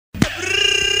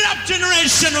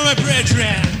Generation of my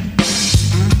brethren.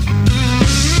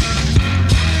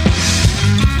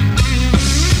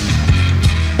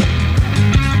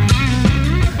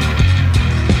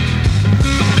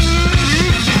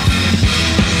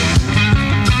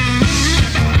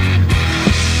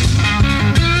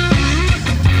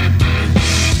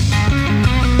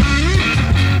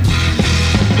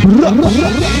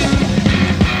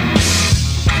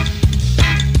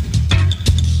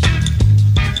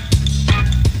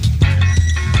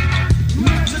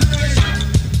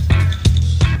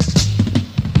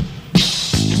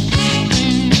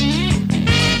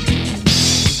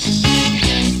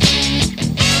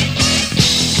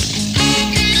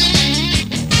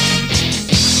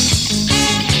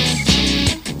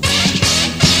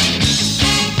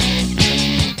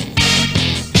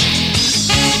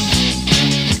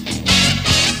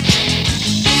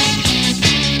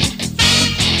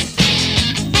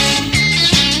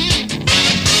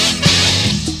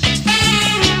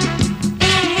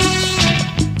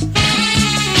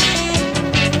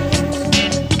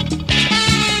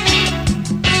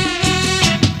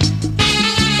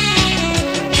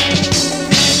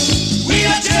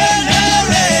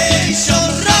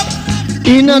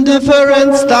 In a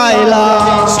different style.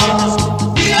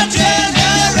 We are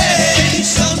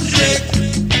generation Rick.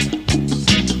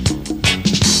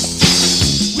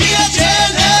 We are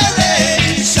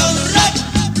generation Rap.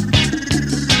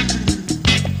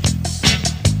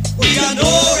 We are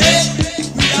no red.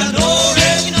 We are no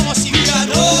red. We are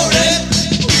no red.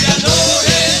 We are no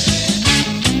red.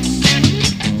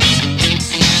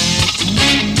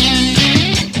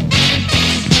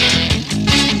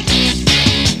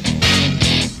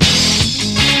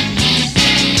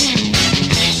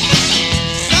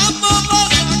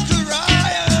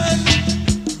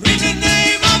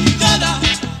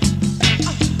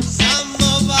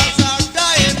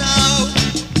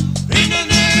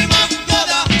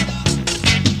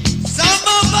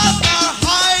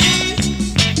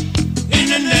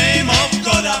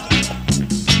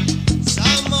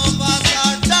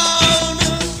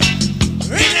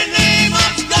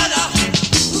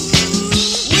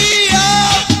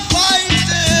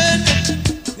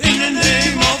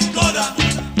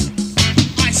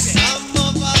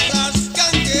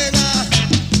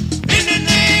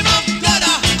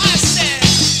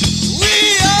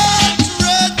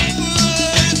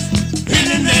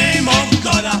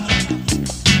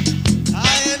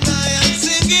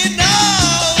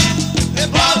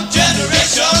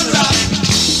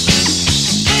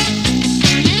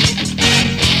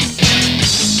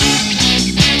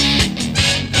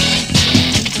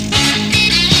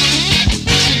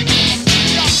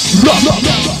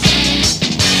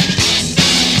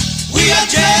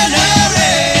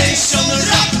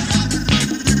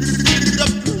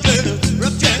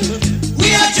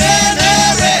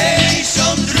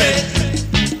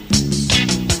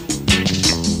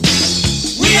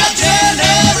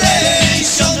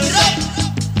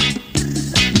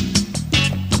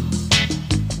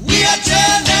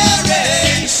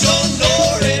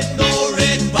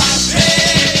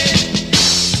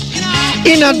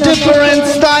 In a different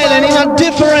style and in a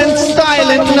different style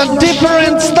and in a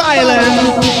different style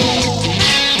and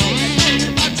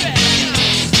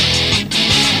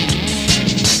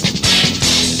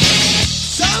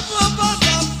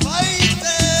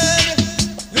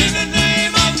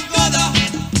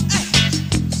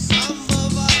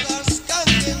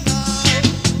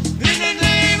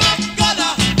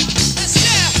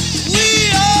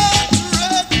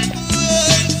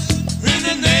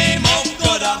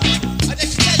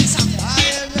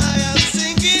I am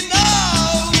singing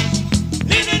now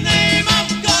in the name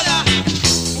of God.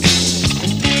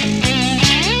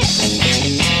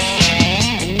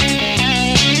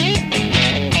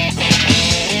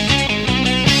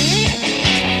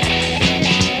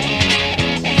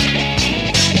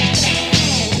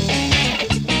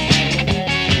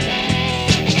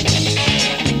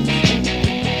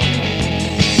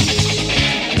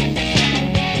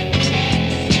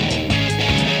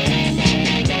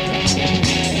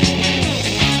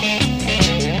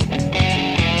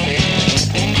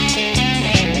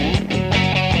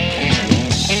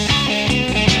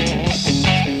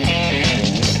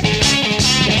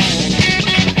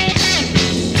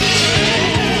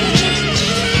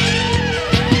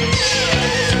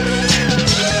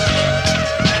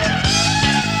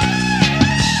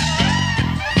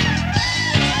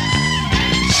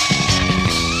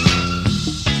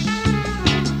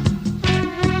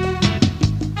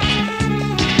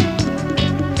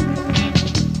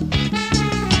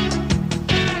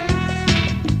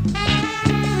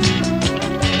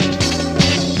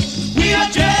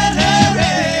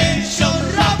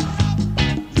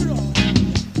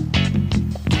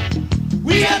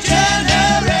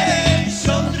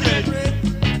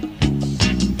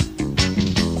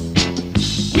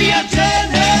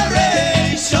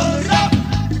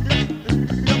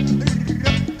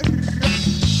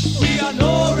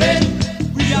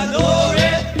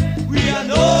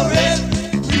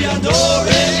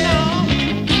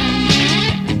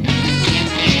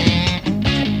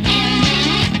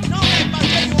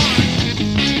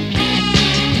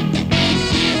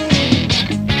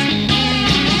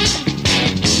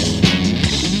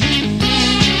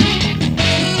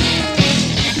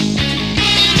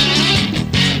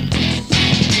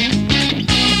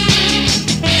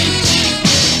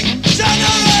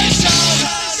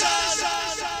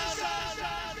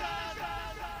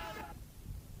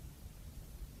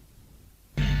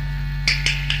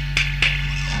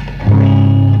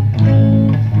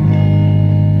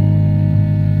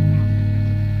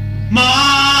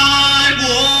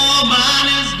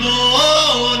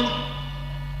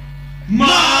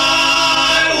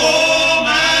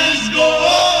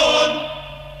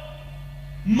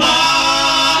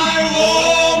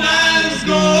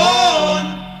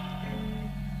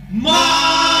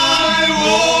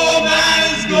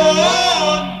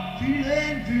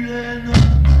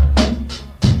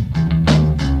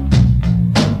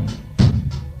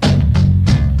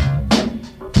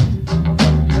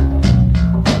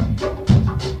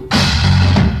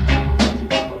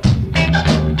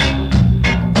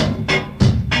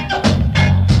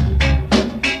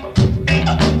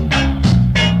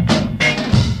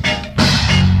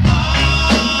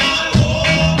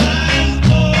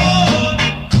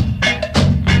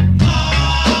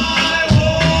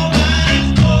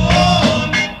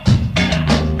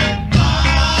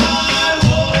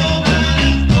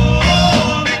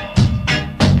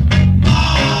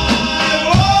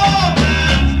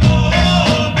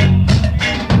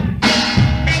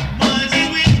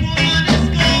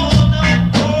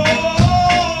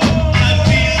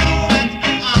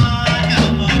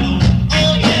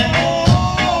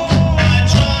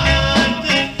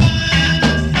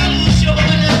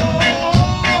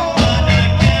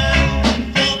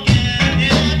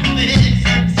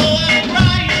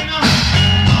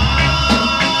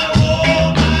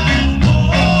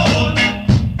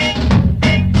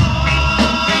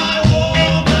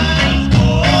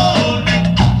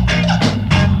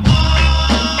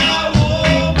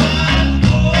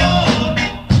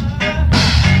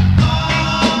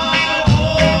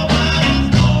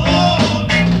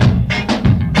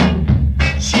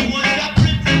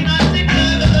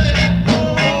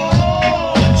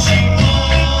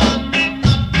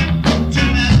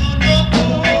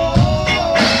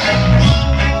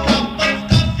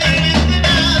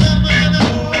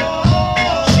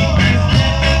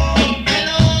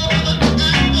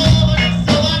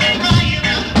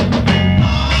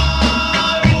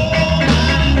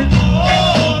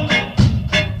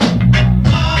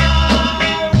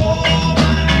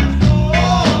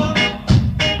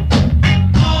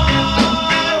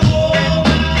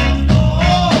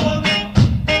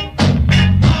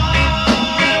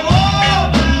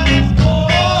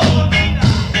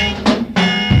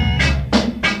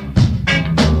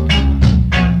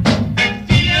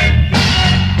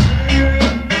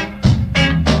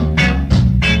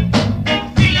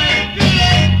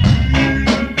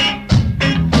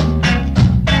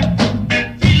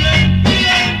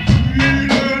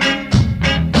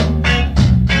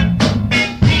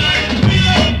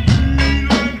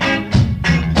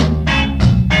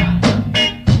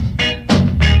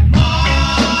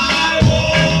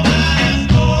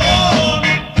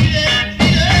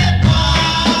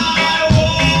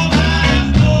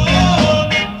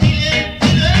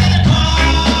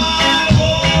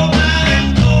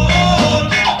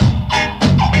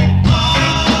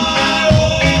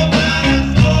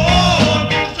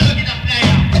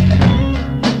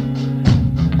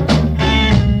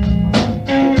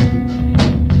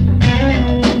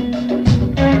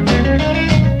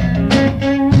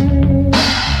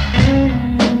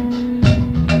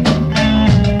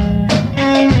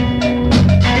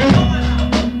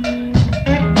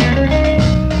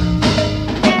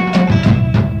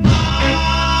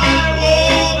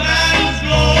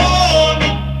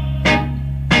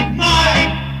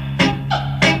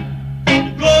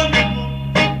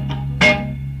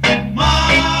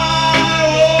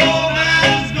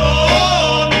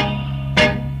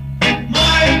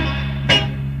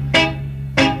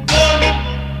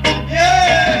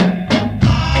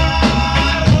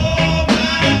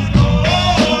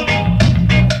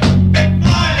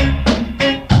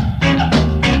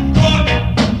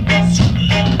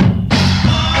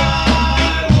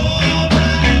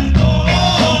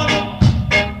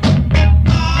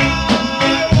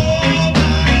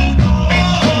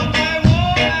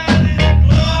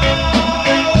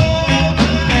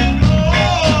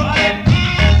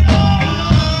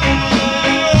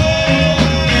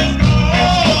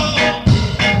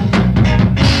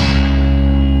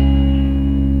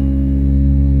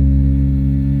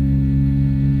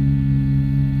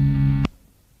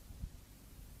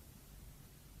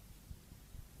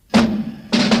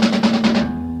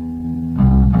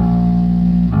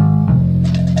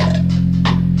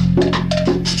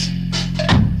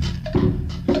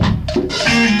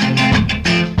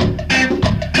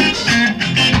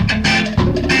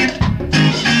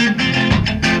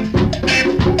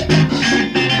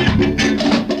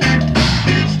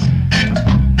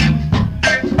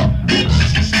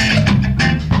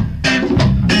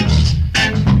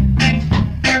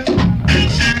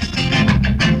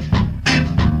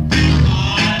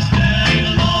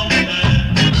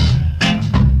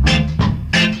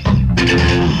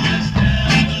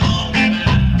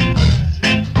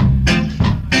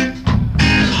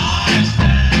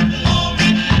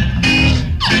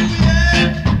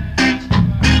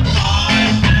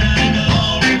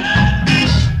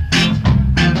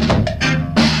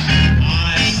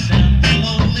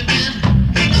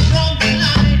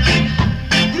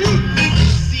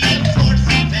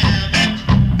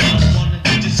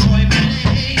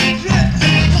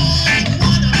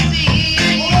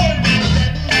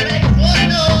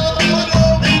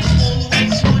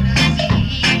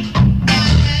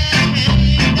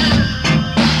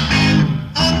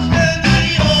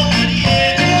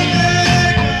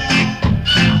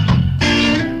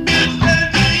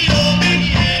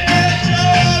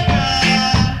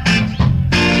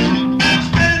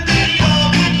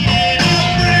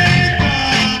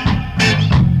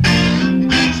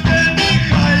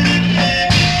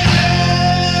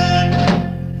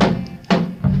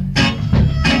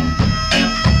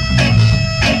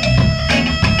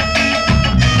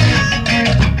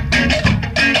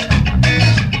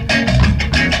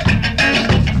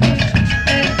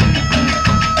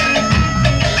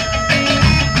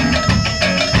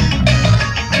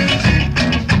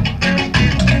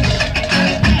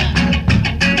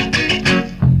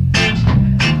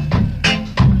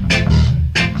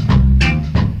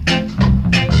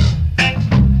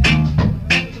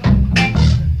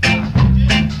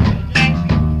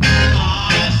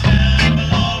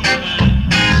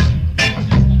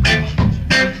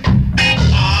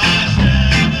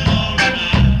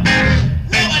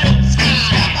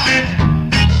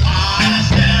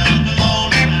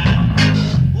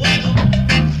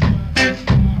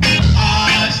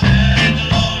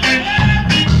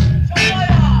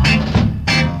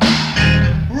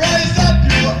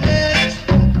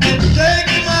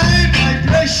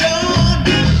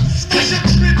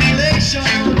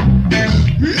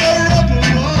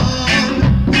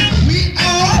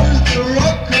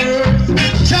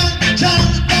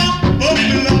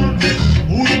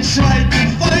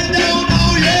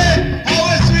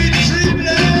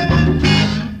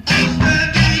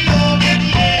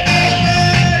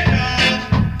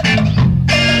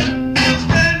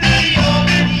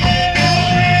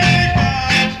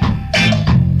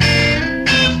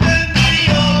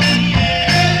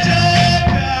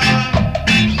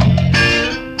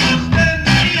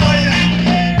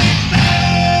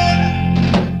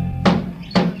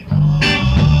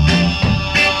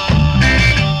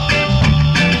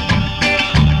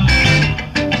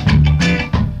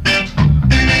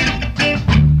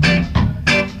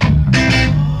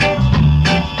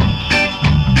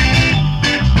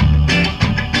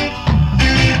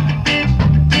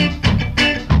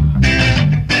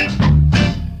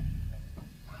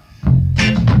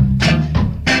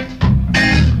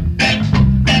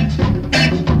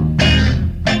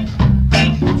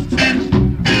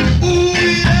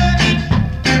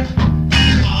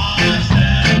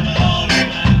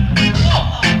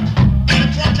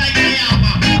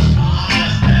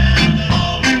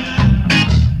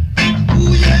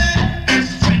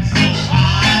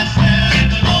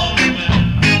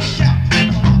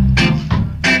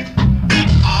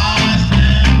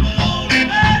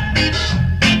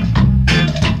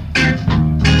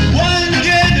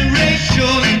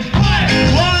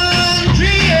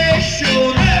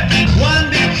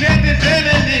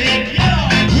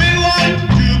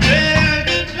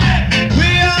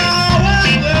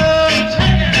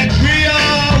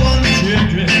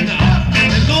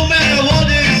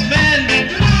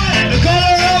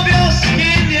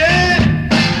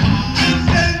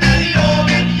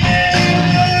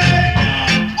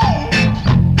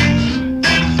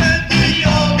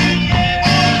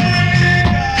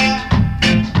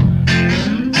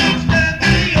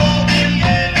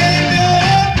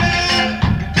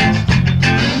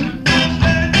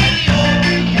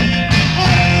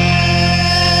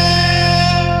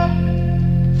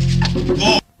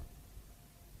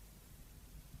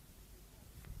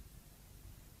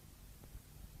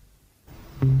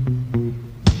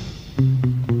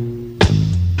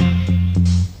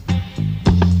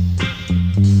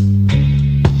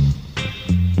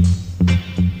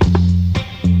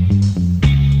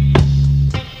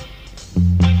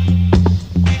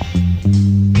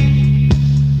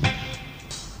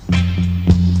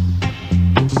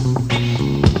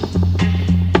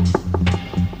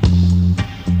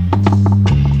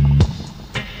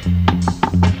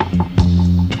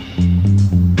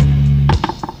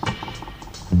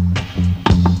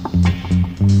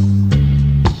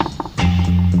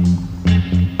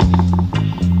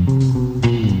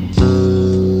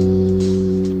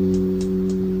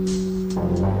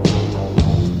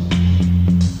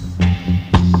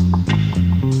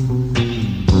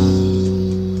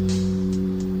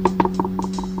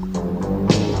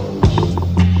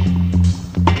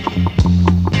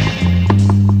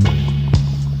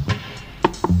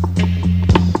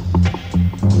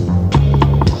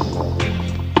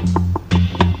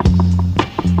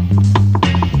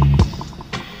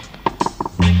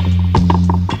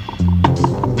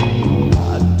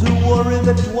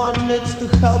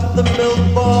 out the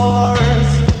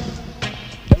billboards.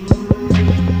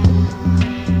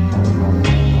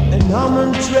 And I'm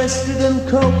interested in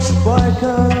Coke's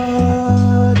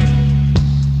boycott.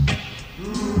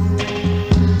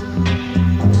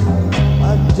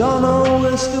 I don't know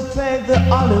who's to pay the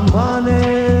alimonies.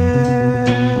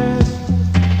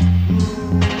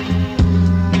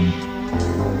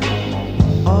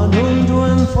 And I'm to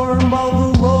inform all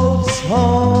the roads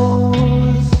home.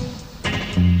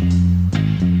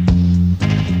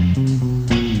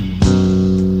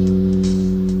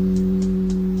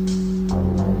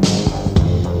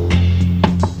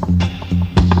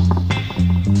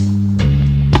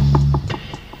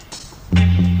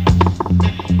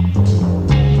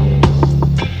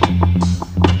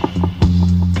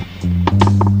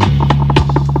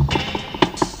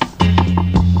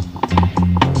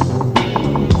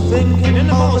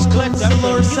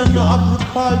 And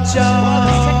agriculture. Bought a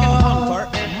second hunter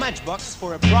and matchbox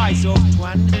for a price of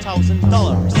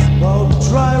 $20,000.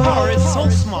 Car is so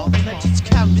small that it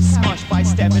can be smashed by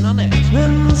stepping on it.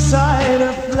 Inside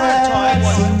a flat,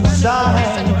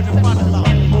 inside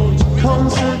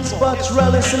concerts, but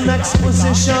rallies and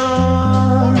expositions.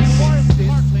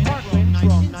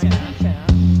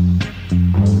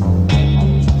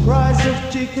 Price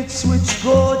of tickets which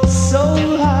go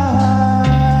so high.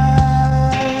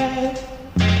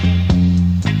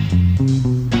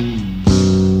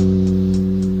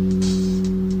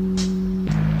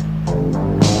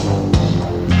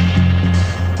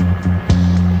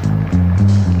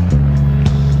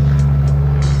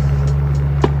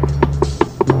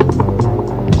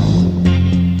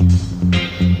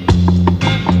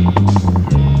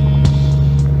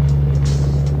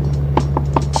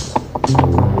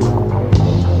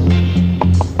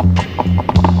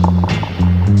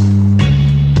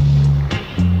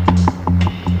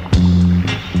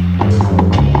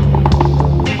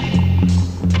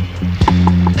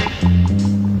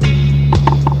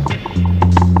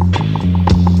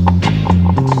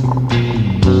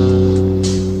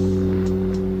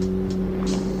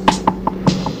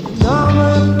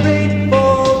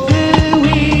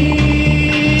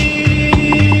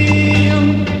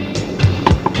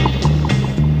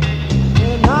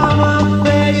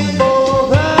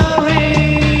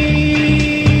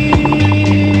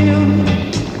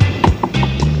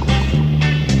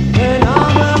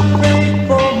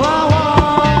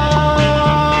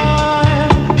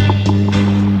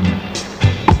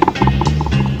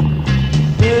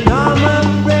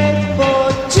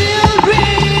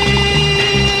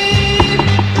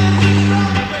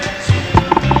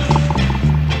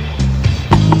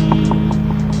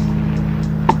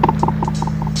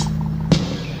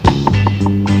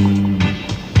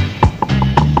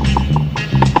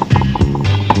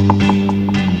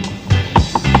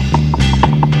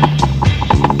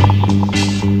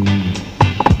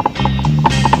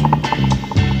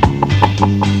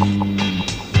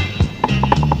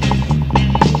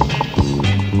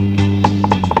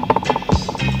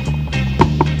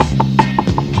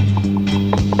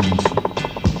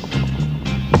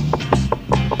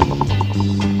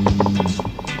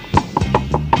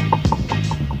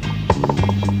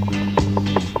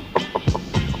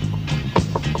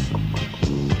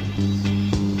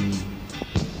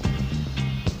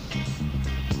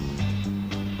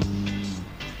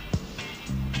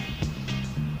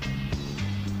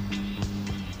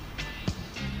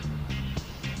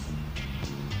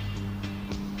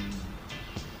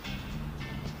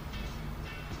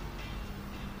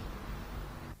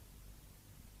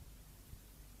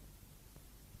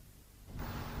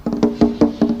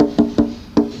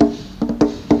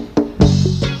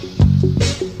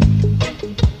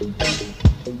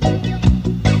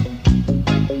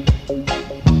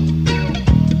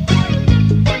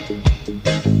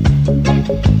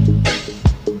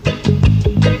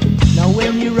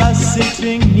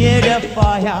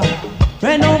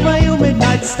 Ran over you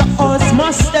midnight stars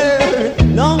muster.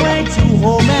 Long way to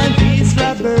home and peace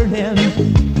were burning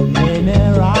in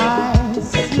their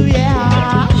eyes.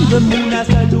 Yeah, the moon has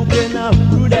been looking up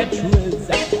through the trees.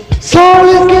 Soul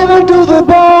is given to the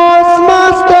boss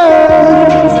master.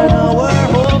 And our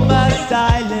home was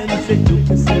silence. It took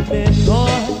a second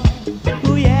thought.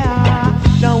 Oh yeah,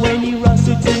 now when you are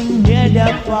sitting near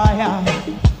the fire,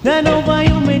 then over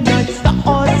you midnight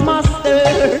stars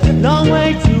muster. Long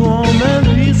way to home and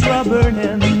peace were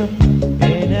burning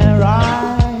in her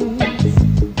eyes.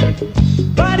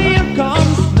 But here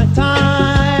comes the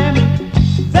time,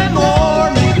 the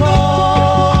morning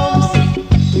comes.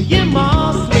 You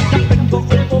must wake up and go,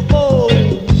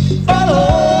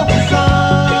 follow the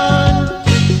sun.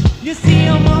 You see,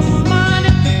 you must mind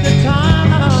it at the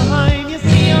time. You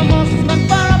see,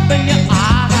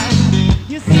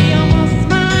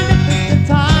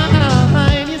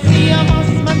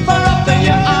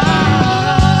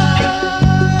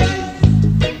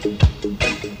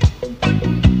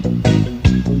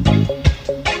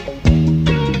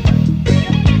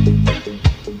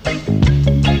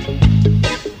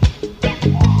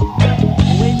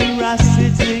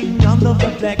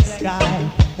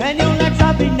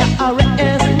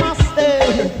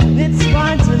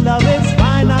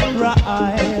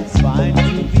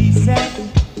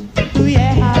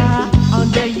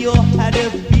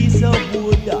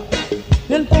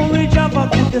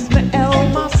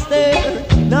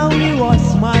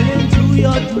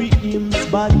 your dreams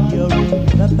by hearing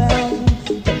the bells.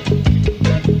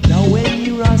 Now when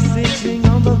you are sitting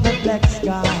under the black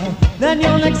sky, then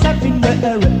you're accepting the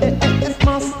error. It's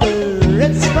master.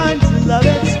 It's fine to love,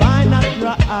 it's fine not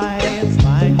cry, it's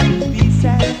fine to be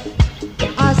sad.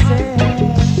 I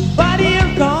said, but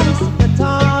here comes the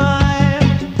time,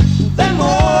 the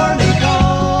morning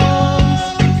comes.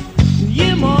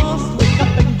 You must wake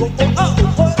up and go, oh,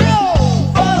 oh, oh,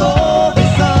 oh, follow the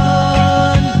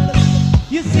sun.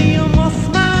 You see you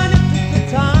must man, it's the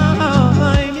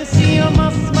time. You see you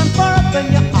must man, pour up in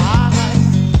your eyes.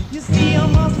 You see you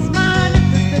must man,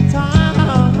 it's the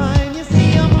time. You see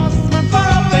you must man, pour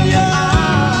up in your eyes.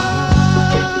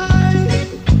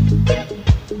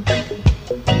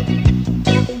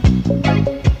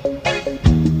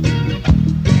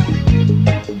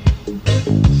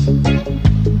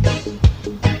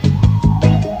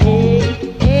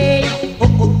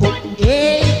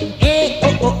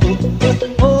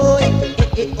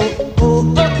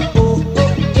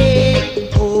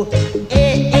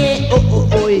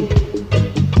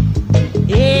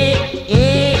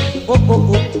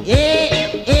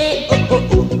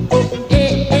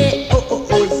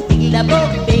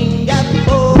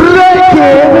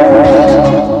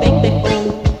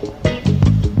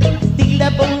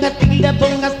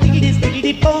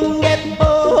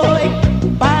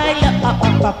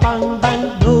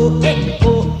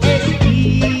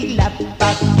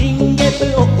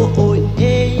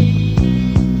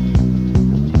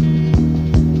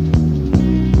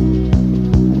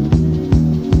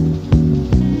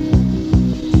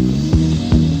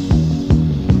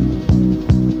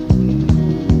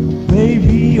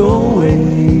 Maybe your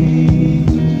way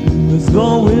is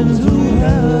going to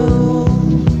hell.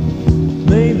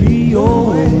 Maybe your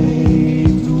way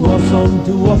to awesome,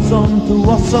 to awesome, to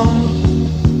awesome.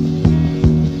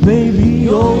 Maybe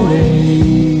your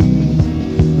way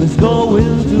is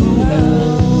going to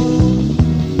hell.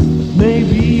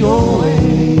 Maybe your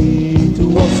way to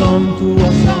awesome, to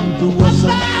awesome, to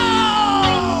awesome.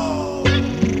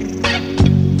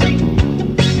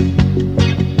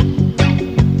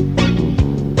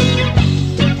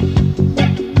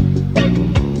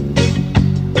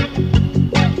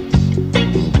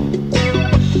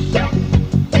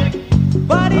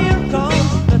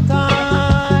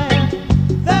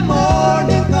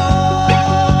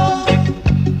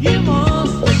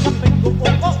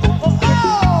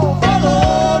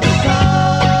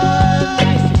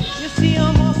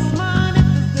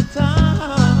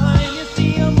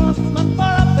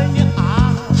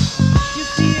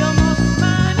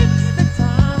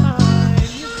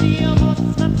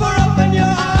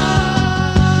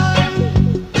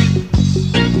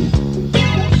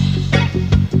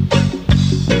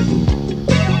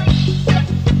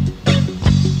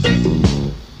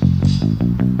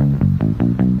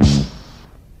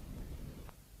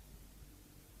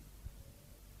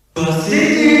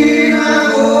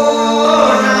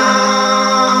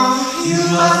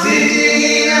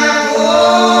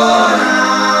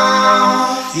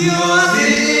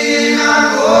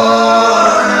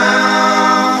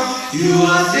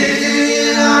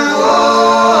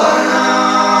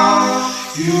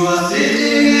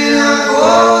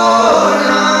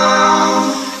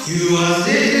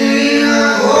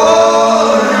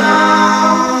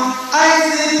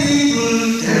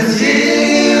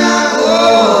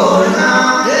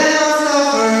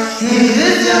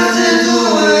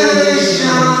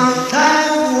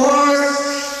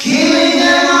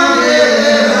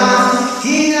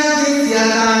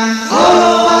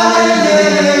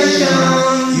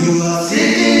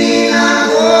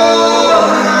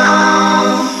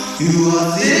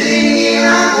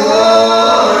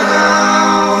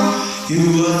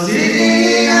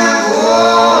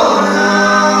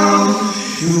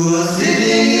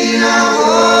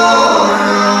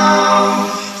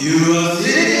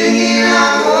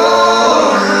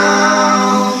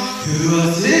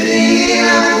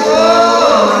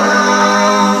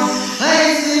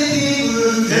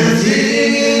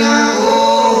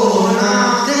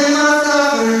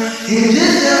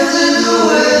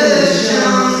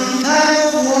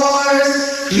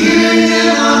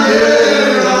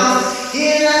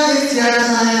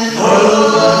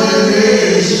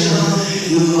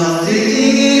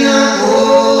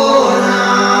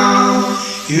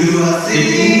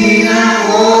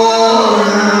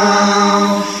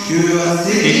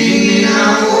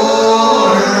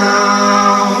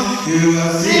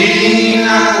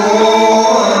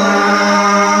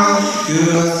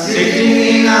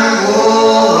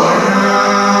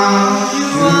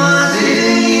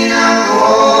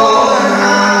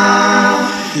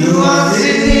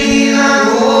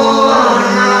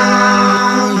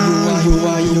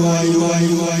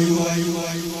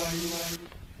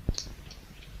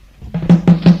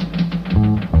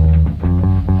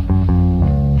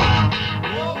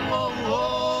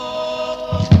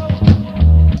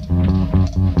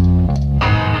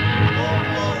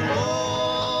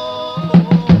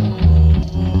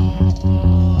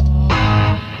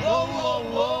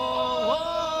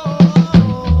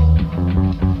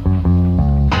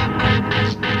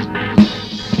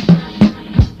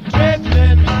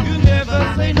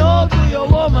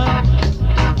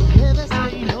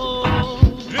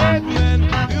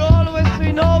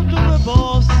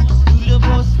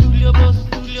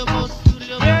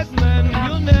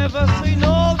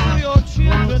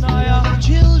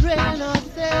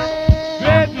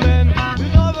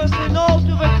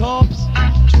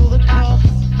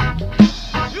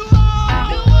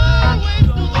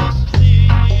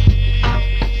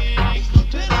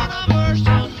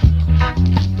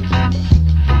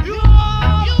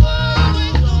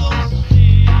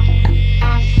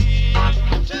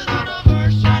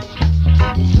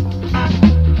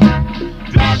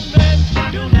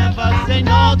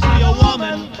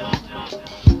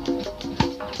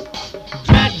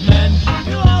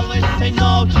 say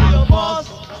no to your boss.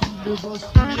 To the boss,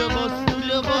 to the boss, to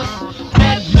the boss.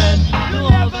 Dreadman, you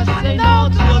always say no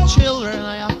to your children.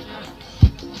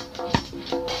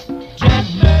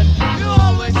 Dreadman, you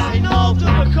always say no to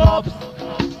the cops.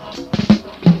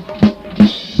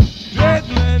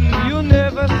 Dreadman, you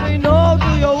never say no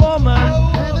to your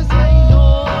woman. Never say no.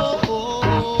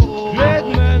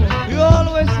 Dreadman, you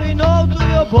always say no to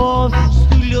your boss.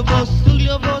 To your boss, to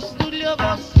your boss, to your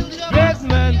boss.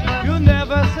 Dreadman, you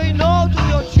never say no to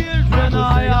your children.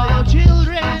 Your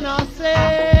children, I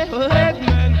say.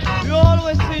 Dreadman, you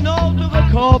always say no to the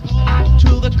cops.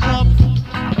 To the cops.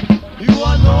 You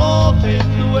are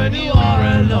nothing when you are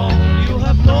alone. You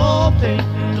have nothing,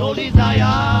 no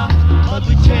desire. But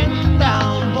we chain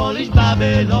down Polish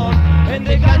Babylon. And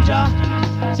the ganja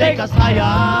take us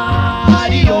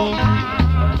higher. Yo.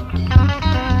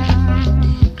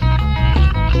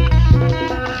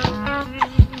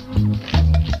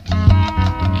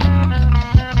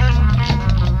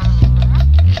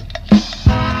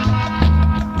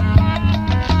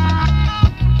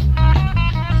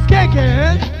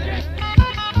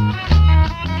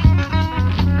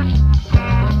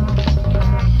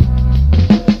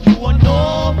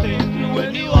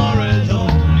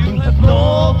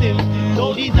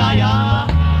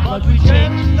 But we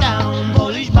chain down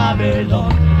Polish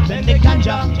Babylon. Then the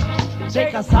ganja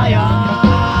take us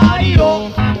higher. Yo.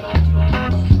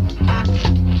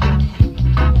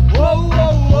 Whoa,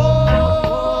 whoa,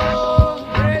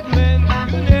 whoa. Dreadman,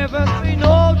 you never say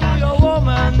no to your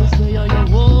woman. You say you're your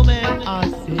woman, I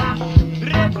say.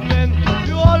 Dreadman,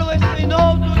 you always say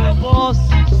no to your boss.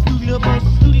 To your boss,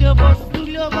 to your boss, to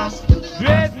your boss.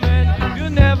 Dreadman, you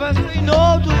never say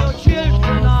no to your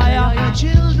children. Your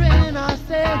children, I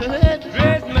said.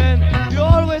 Dreadman, you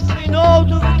always say no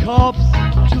to the cops.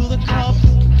 To the cops.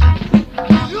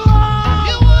 You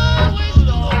always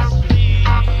lost me.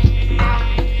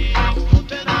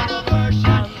 Put another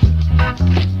version.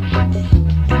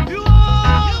 You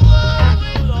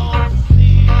always lost me.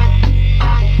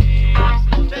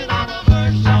 Put another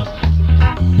version.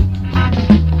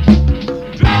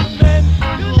 Dreadman,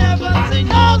 you never say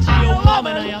no to your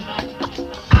woman.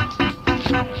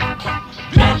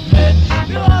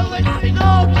 You always say no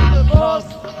to the boss.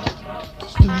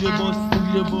 To your boss, to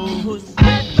your boss.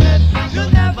 Dreadman, you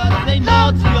never say no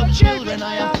to your children.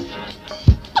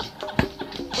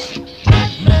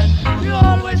 Dreadman, you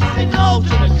always say no to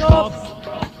the cops.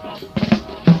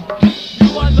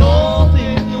 You are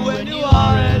nothing when you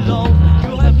are alone.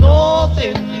 You have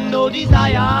nothing, no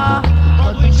desire.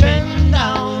 But we chain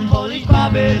down Polish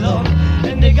Babylon.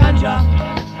 And the ganja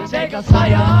take us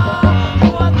higher.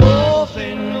 You are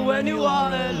nothing when you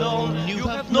are alone. You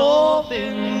have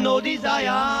nothing, no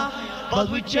desire. But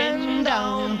we chain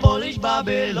down Polish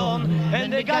Babylon.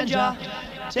 And the ganja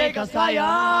take us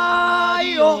higher.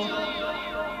 Yo.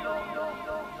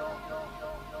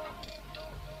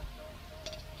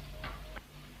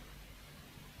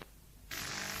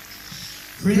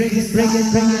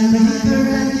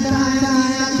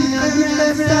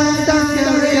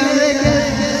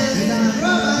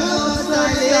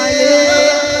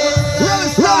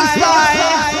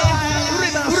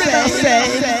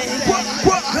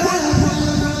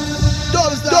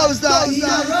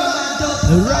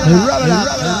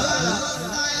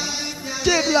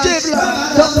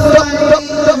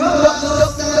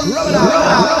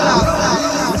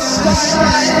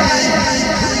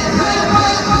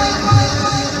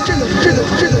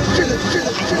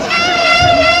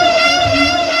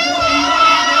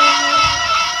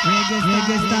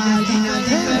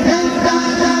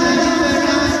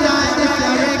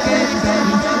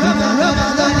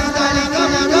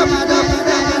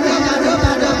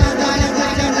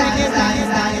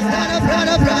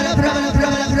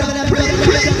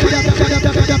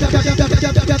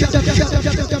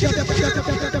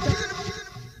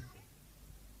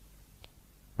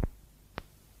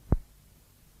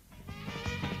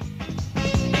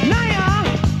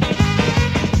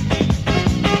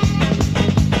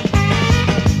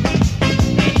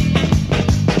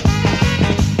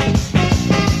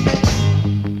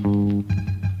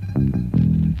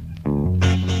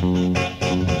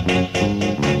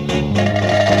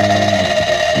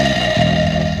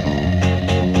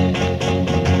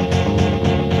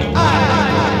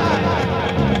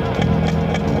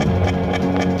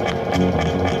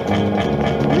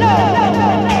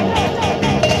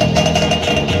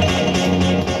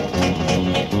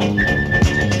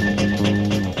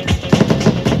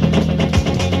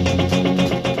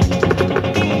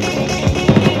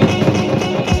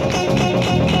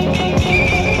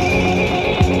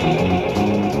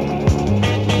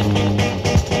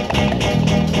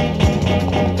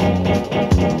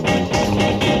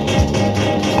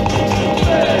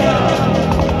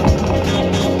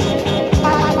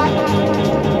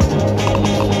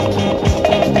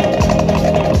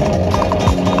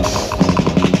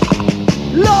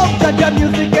 love Jaja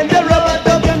music and the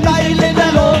rub-a-dub style. And I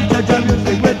love Jaja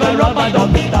music with the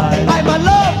rub-a-dub style. I'm a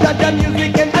love Jaja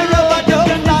music and the rub-a-dub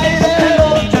style. I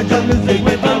love Jaja music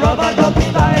with the rub-a-dub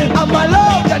style. I'm a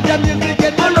love Jaja music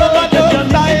and the rub-a-dub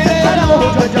style. I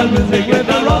love Jaja music with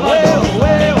the rub-a-dub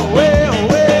style.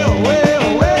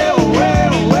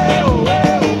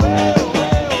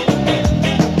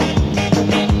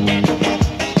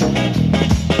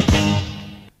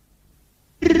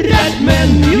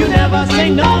 Dreadman, you never say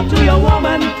no to your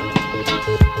woman.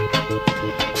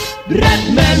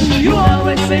 Dreadman, you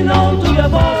always say no to the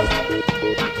boss.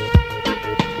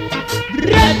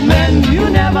 Dreadman, you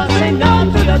never say no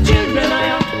to the children.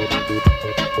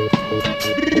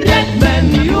 Dreadman,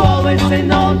 you always say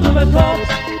no to the cops.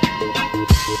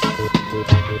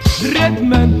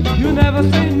 Dreadman, you never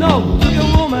say no to your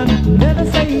woman. Never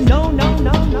say no, no,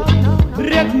 no, no, no.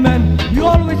 Dreadman, you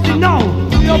always say no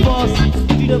to your boss.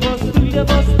 To the boss, to the boss, to the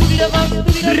boss, to the boss.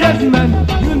 Dreadman,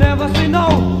 you never say no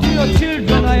to your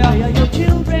children. Your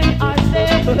children, I say.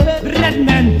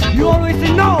 Dreadman, you always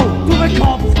say no to the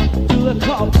cops. To the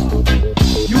cops.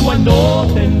 You are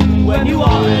nothing when you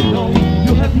are alone.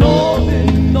 You have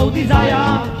nothing, no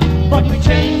desire. But we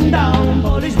chain down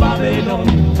Polish Babylon.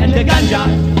 And the ganja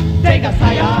take us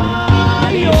higher.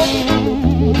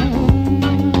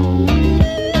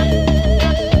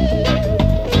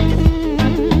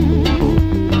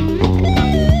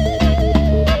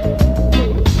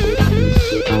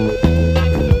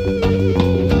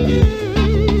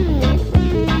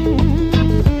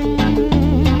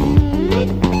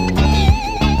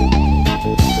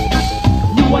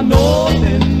 You are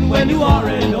nothing when you are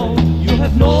alone. You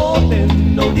have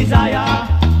nothing, no desire.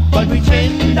 But we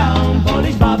chain down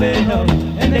Polish Babylon.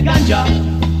 And the ganja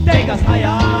take us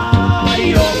higher.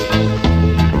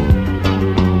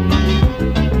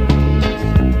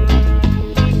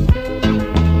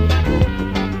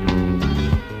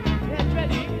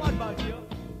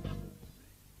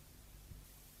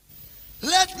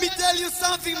 Let me tell you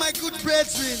something, my good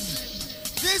brethren.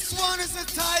 This one is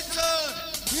entitled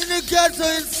In the Ghetto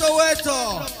in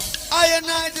Soweto. I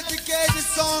dedicate this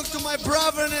song to my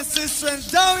brother and sister and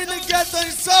down in the ghetto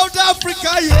in South Africa,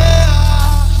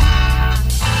 yeah.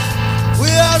 We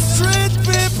are street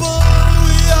people,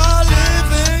 we are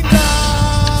living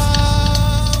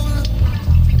down.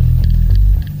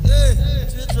 Hey,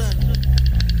 children,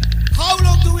 how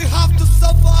long do we have to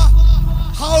suffer?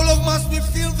 How long must we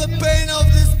feel the pain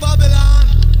of this Babylon?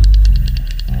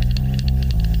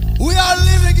 We are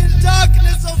living in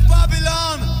darkness of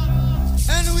Babylon.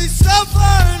 And we suffer,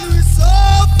 and we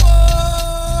suffer,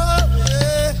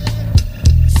 yeah.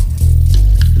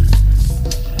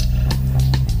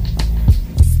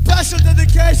 Special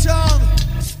dedication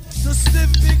to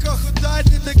Steve Biko, who died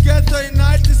in the ghetto in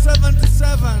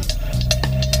 1977.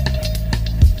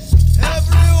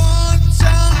 Everyone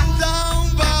chant down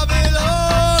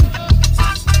Babylon.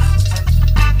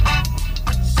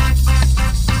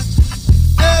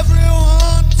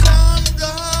 Everyone chant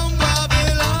down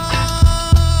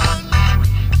Babylon.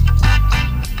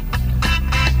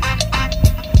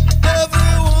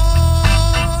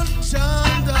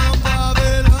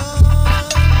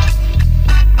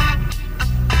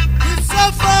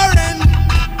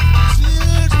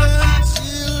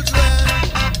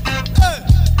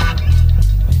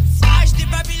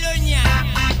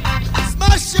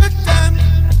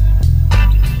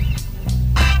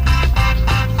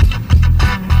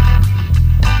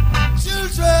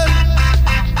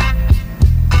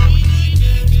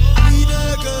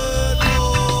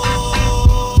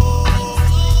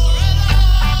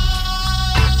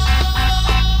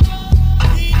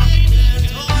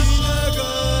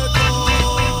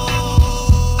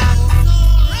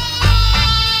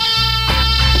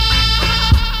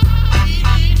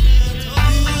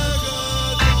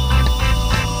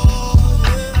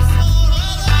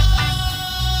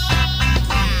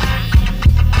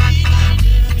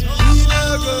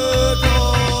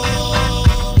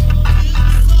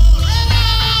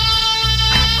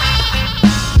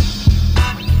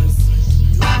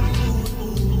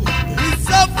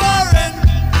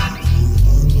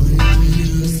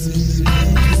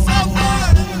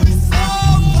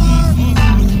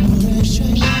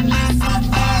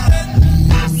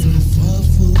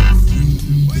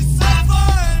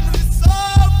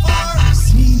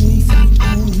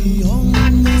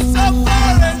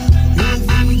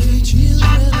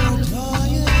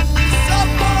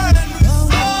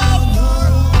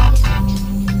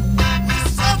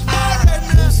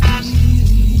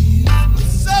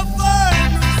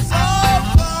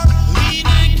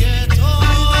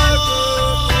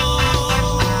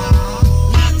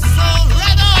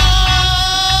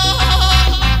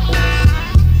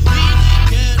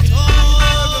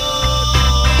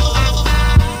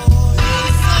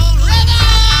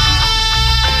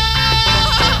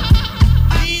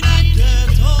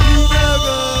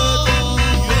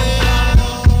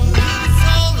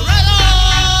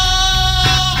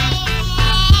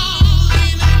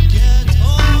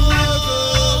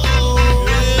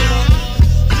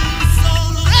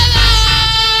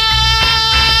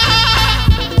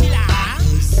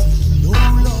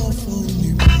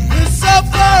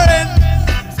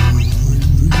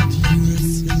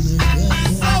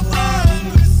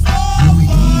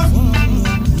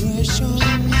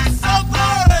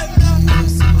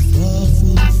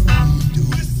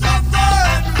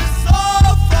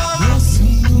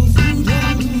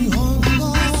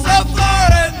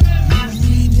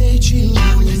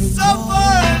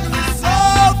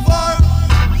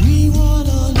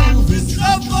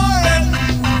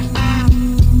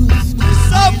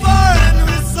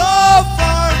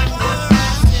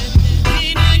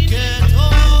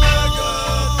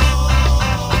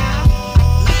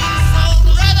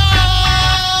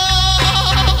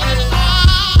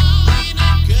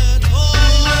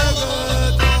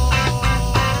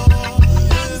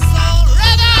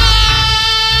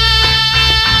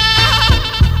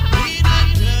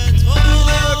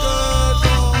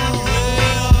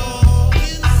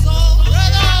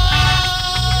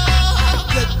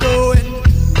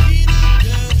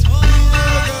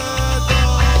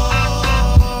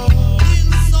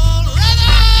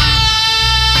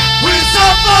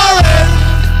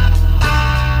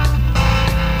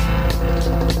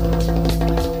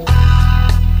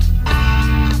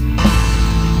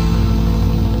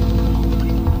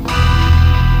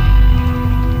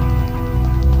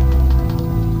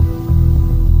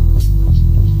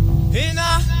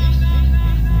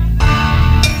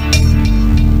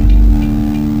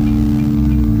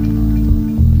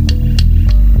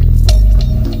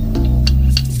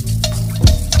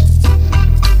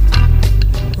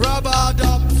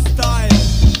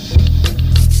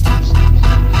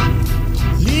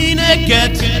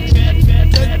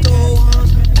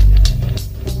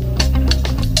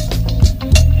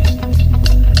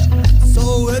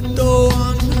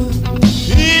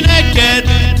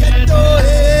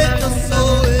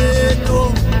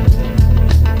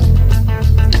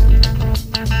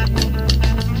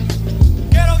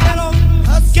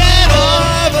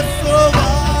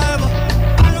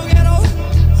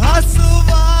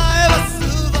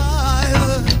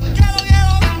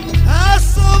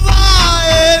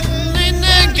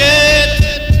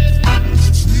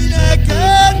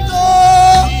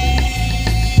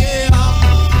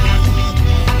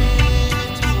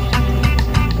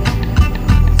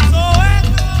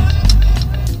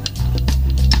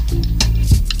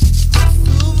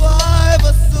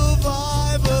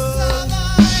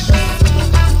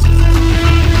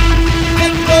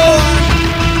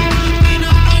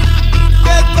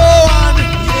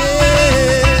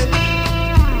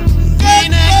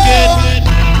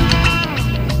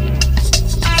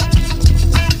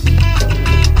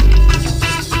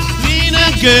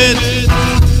 get.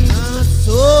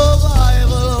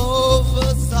 Survival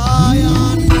over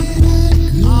Zion.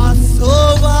 I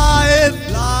survive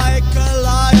like a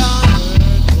lion.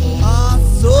 I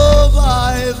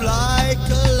survive like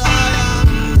a lion.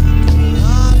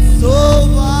 I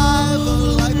survive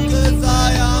like a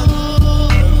Zion.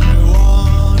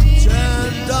 Everyone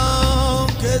chant down,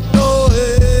 get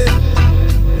away.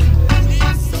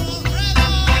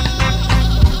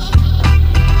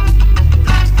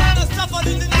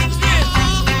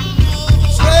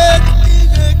 Straight in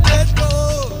the ghetto.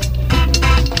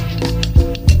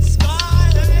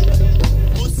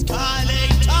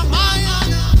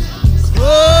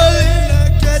 Roll in the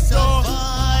ghetto.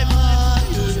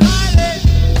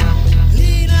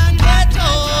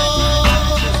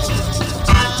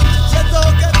 Ghetto,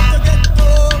 ghetto, ghetto.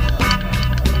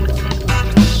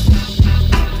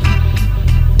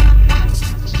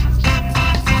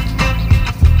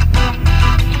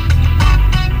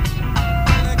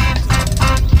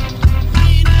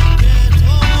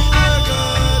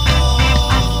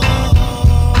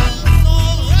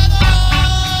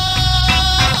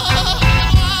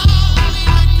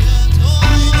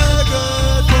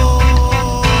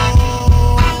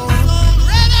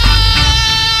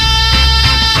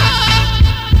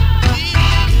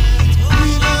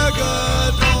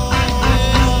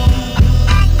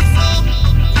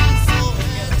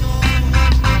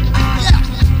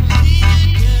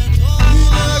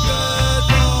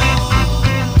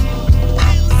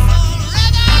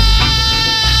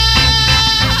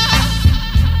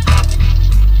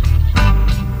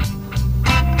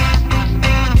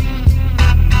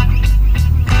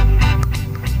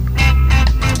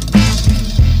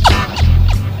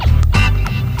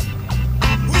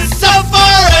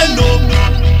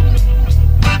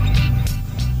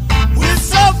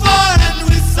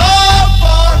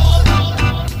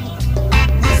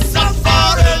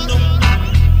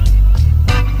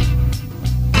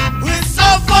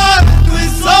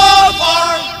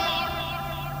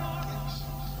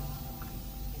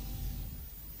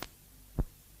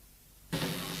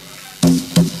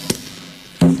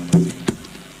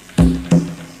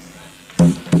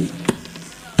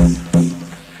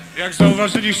 Jak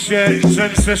zauważyliście,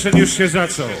 jam session już się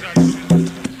zaczął.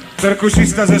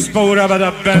 Perkusista zespołu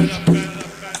R.A.P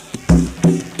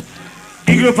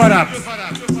i grupa R.A.P.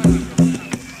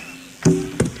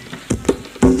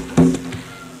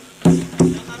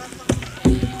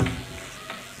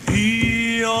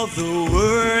 Hear the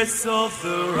words of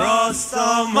the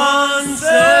Rastaman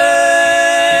say,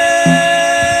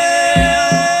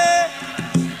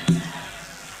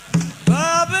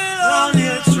 Babylon,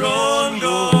 your throne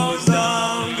goes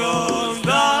down, goes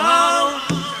down.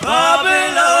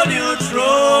 Babylon, your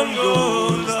throne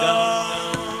goes down.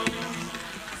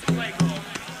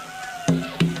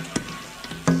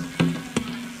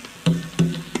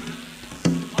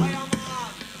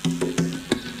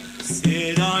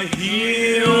 Said I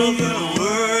hear the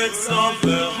words of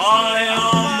the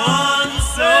Ironman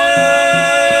say,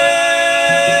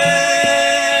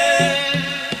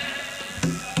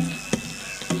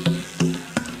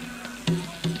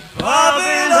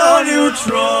 Babylon, your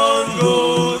throne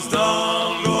goes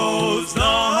down, goes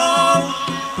down.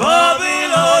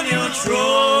 Babylon, your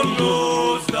throne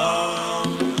goes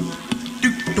down.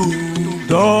 Doo-doo,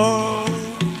 down.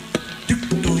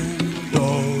 Doo-doo,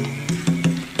 down.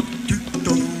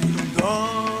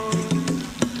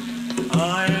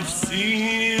 I've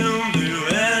seen the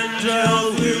angel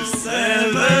with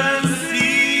 7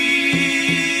 seals.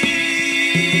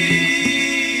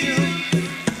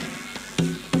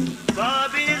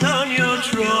 Babylon, your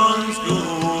thrones go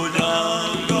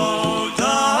down, go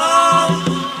down.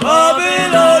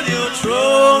 Babylon, your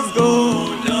thrones go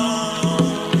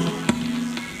down.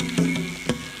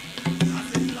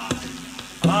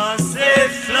 I say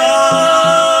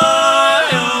fly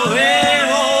away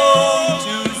home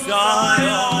to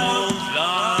Zion,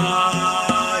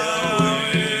 fly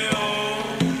away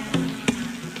home.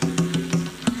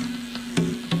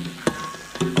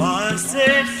 I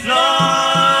say fly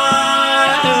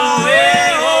away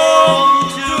home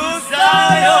to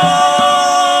Zion,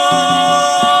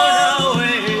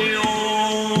 away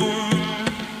home.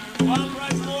 One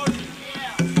right morning,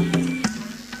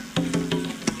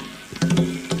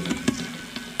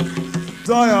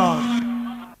 Zion.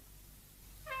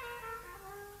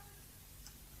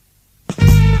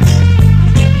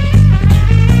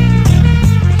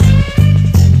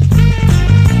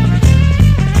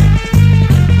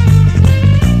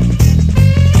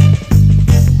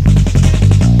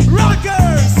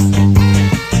 Rockers,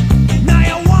 now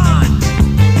you want.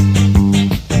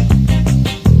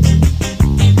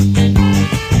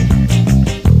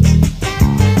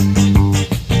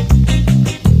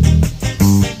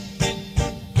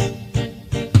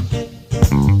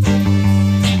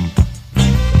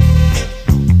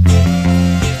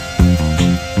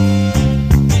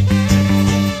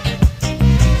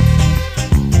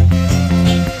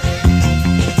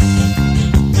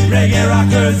 Reggae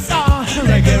rockers,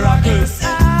 reggae rockers,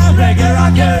 reggae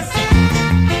rockers,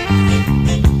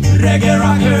 reggae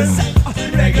rockers,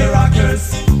 reggae rockers,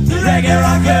 reggae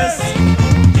rockers.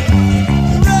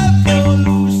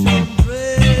 Revolution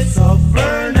breaks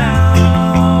suffer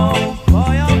now.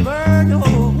 Fire burn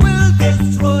will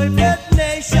destroy that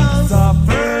nation.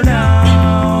 Suffer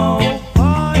now.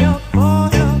 Fire,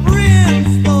 fire,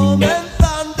 brimstone and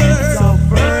thunder.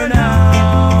 Suffer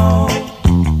now.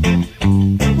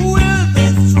 Will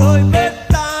destroy that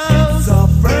town.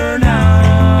 Suffer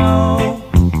now.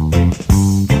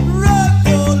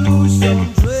 Revolution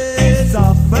breaks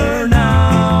suffer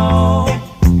now.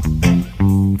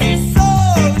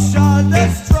 Social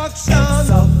destruction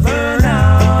suffer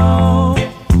now.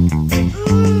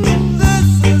 This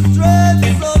is dread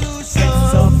solution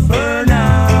suffer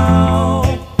now.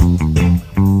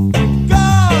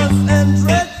 Gas and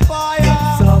dread fire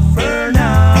suffer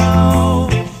now.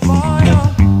 Fire,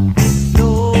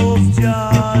 love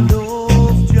Jah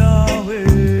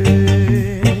way.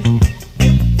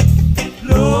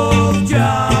 Love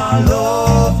Jah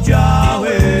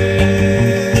way.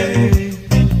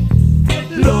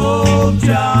 Love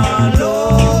Jah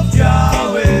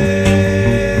way.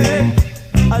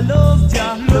 I love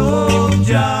Jah way.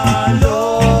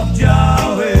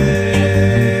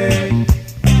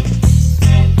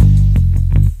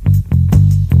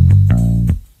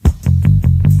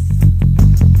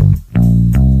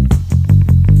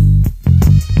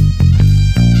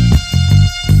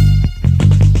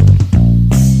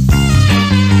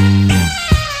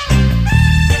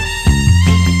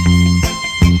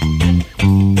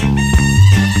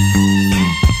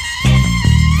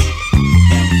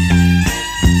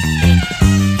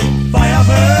 Fire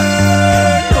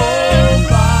burn, oh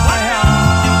fire.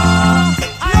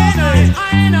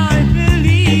 I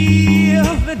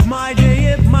believe that my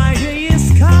day is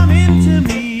coming to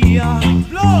me.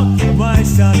 Look, my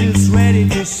sun is ready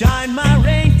to shine, my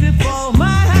rain to fall, my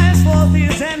hands for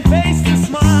tears and face to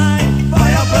smile.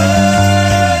 Fire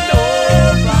burn,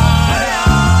 oh fire.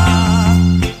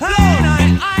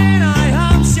 And I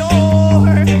am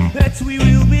sure that we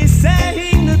will be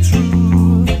saying the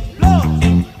truth. Look,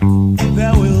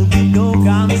 there will be no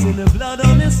guns in the blood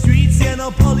on the streets, yeah,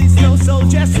 no police, no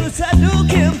soldiers who said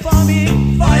looking for me.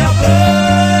 Fire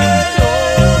burn,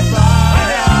 oh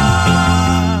fire.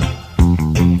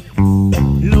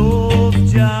 Love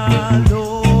Jah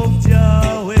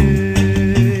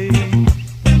way.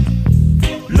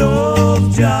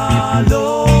 Love Jah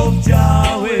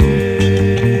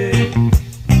way.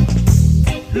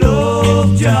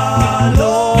 Love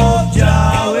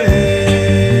Jah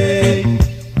way.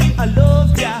 I love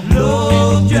Jah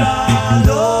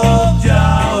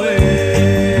way.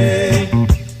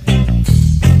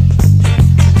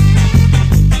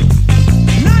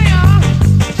 Naya.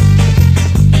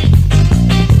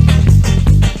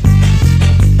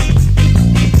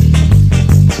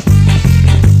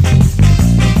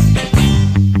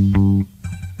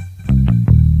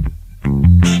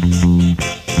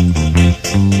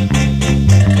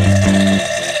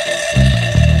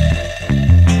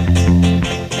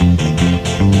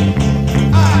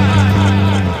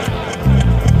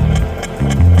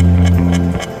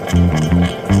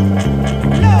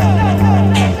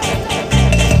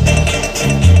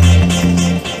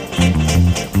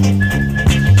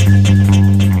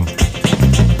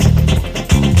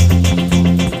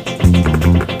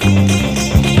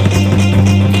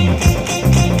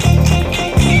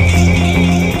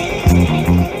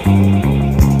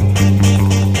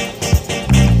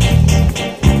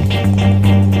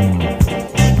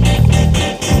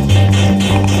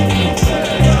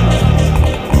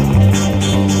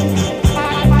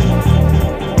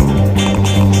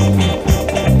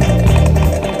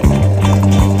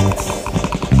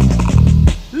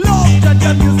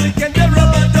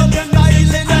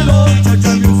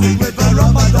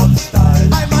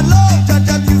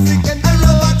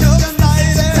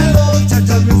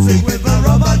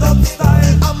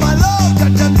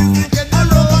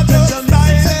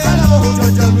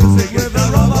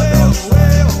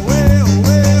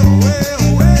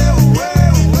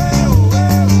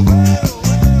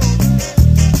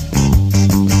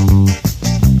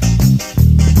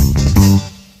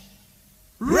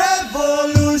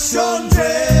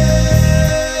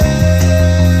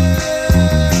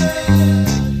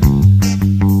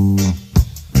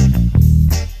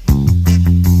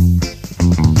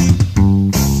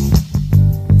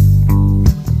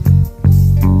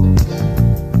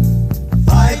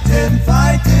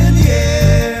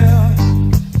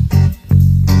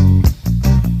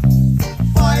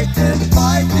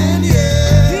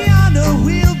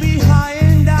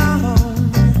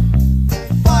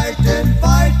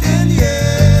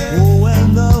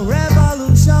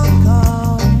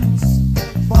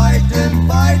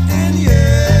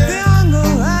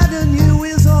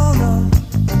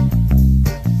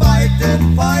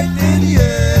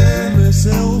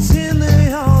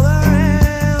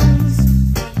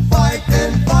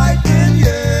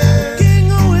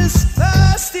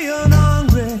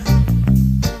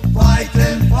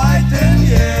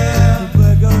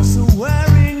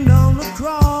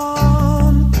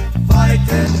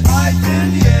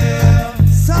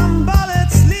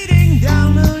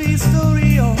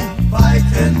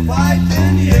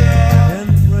 fighting, yeah.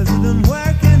 And president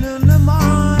working in the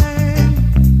mine.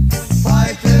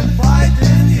 Fighting,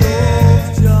 fighting,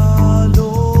 yeah.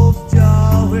 Love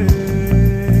Jah,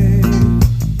 way.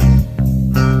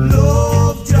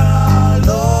 Love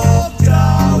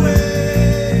Jah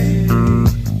way.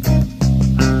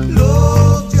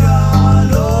 Love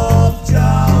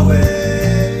Jah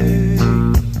way.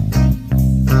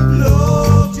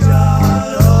 Love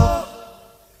Jah,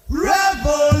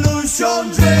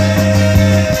 Revolution Day.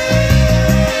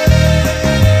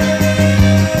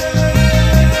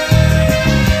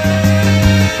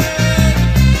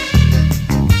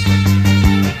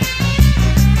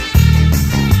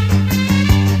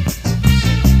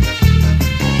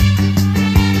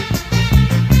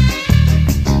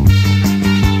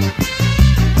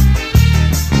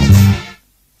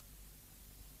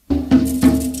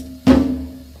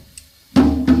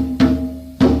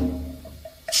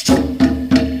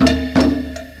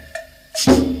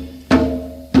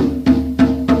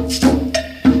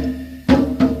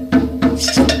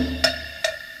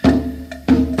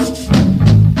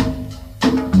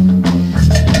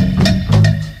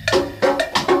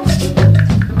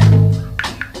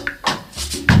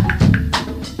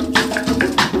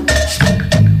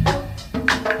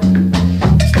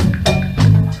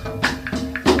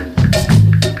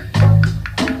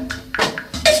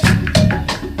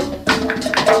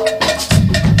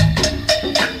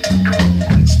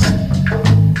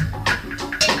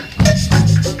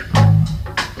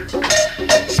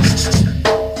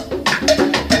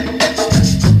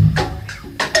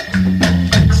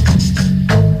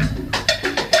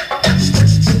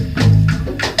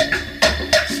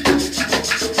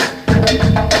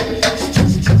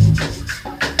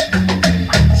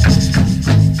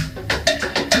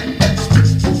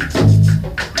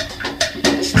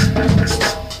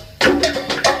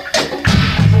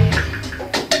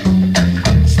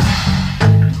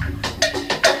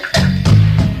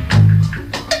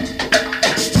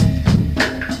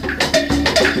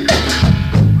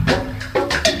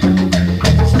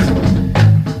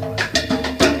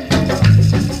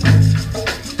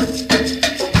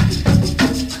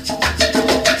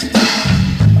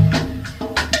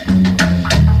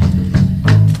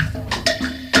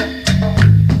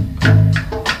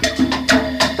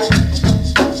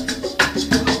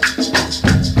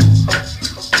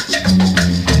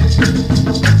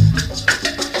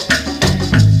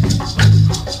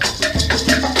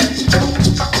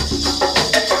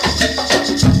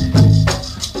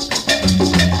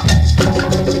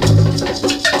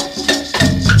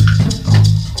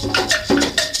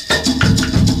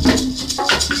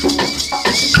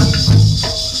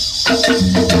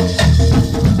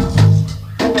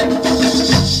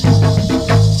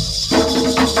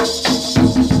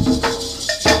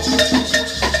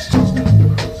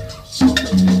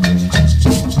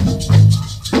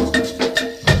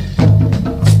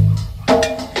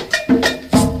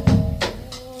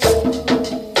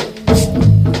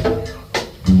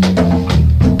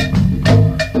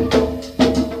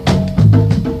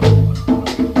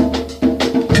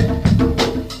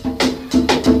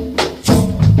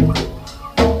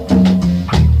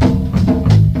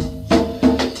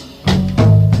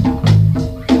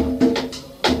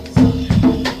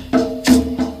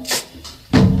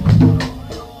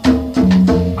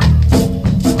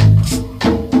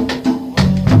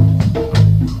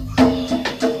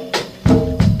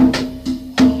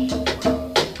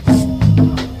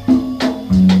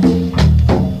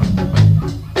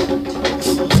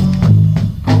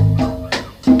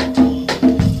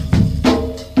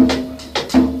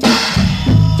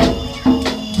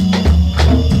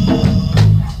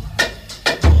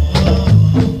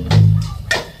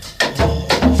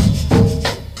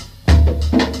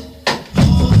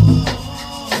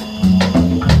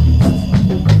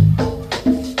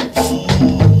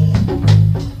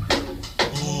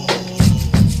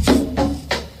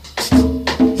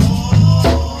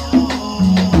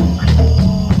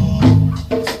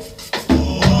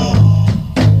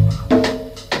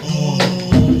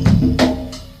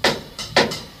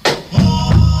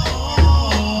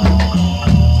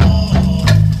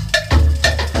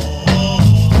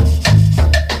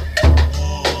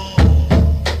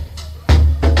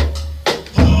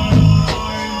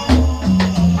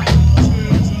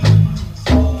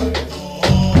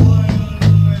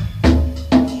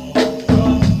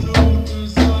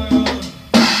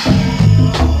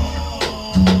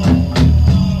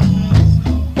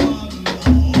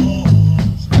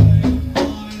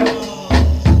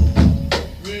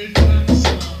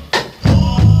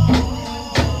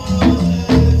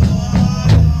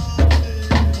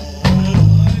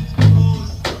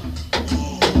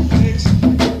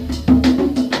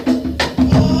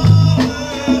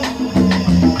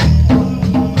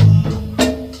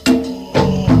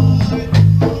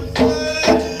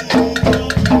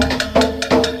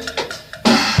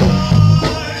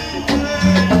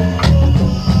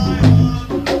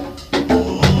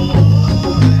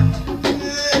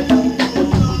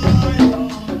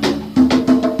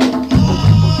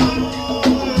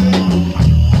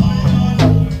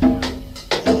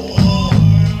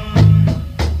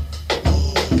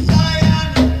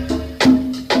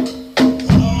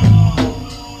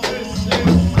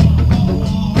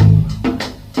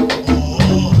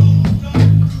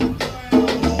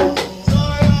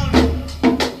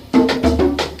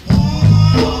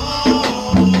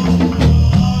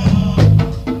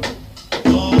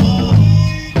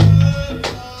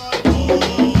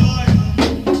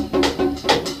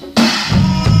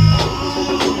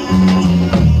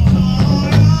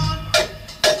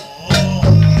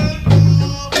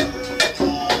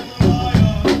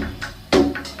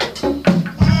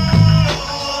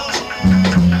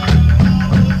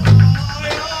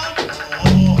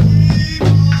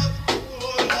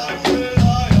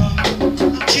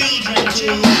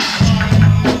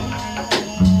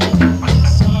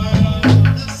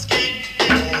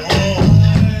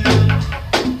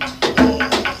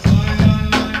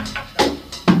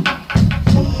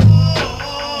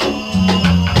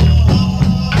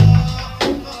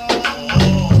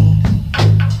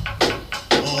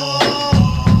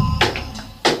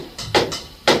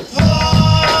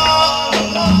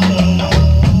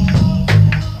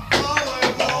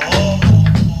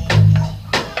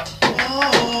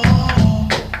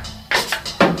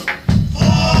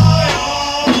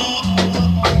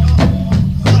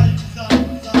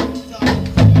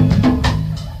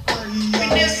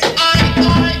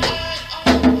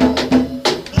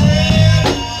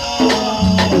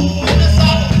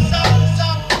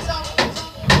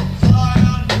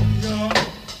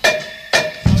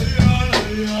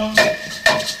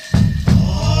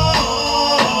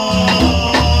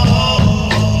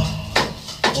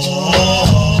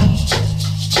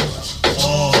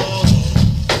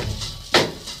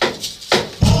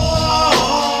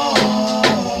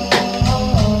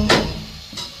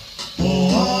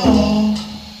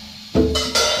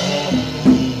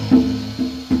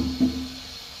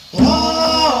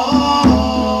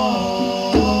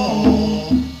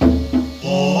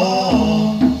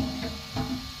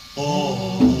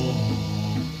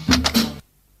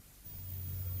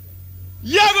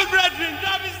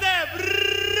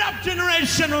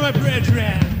 generation of my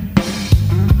brethren.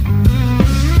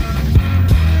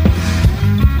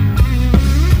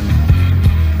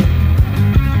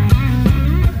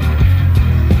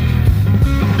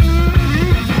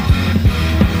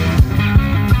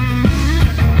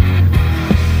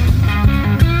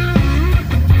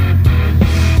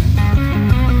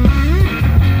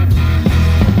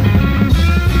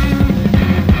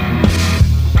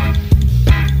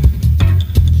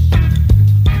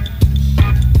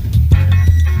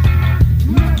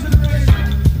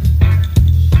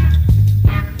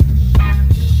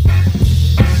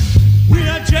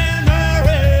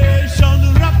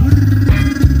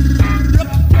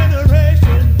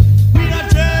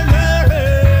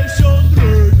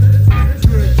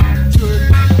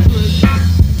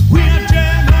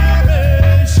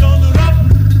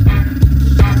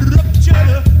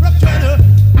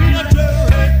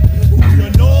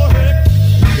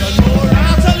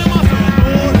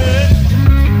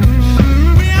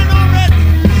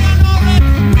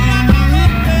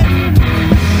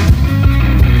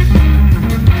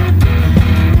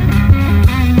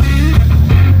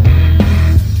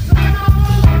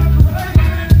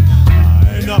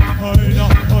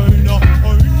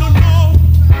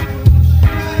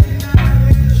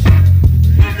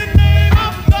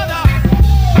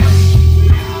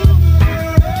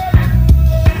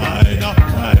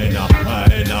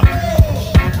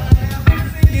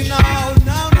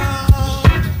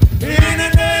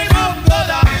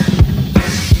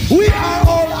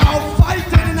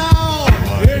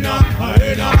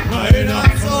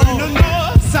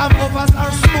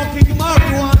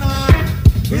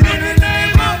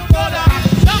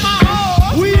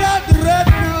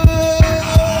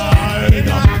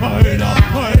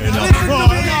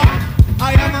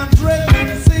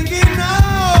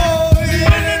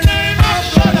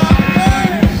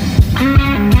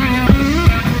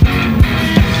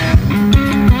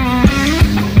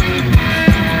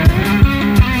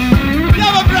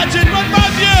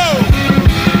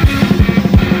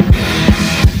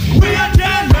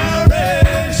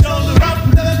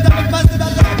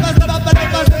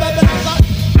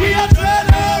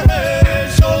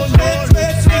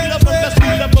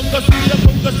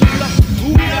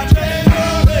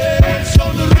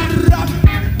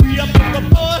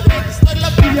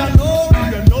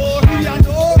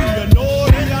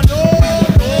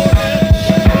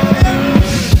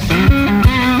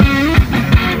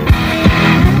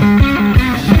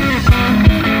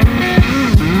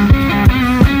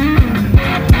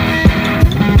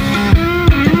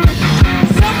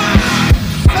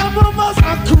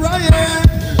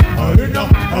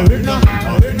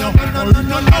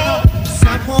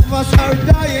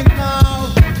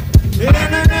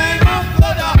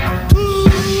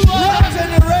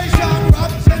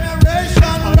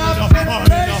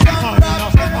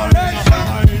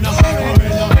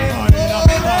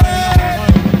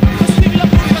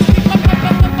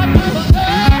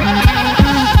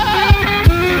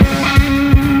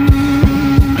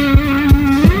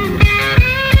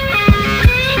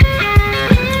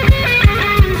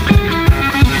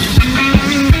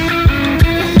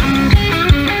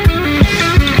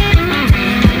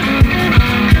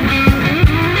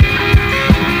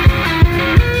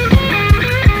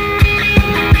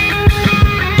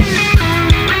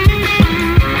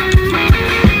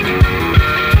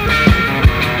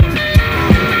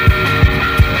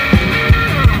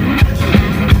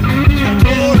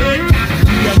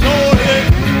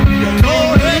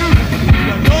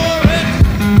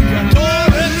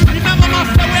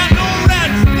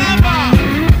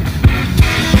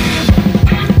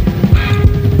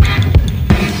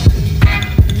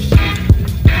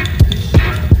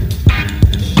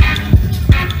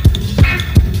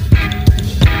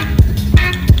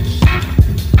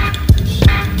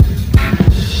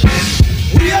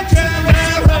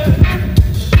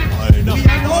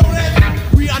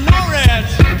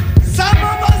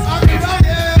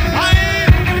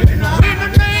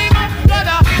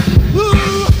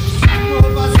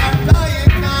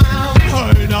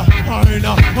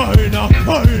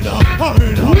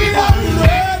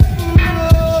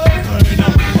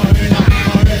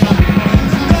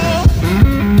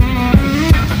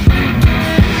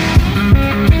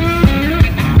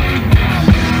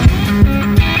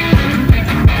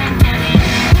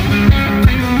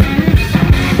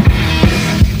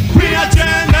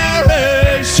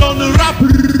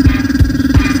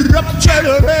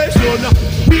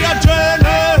 We are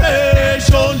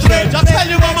generation Dread. I tell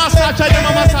you mama,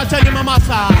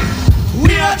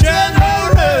 we are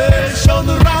generation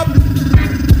rap.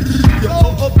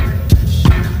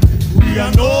 We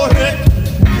are no red,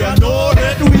 we are no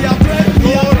red, we are red,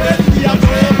 we are red, we are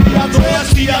red, we are red,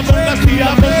 we are red, we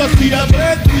are red, we are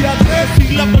red, we are red,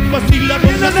 stila bonga, stila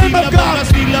bonga, stila bonga,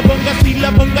 stila bonga, stila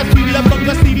bonga, stila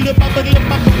bonga, stila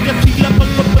bonga, stila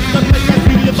bonga, stila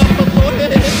bonga.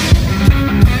 R.A.P.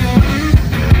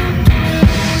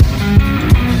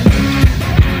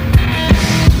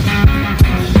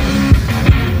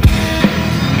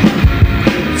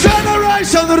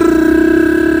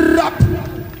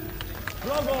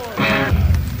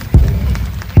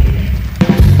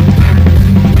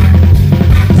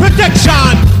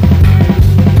 Protection.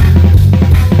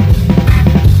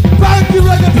 Thank you,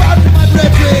 Reggae Party, my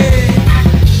brethren.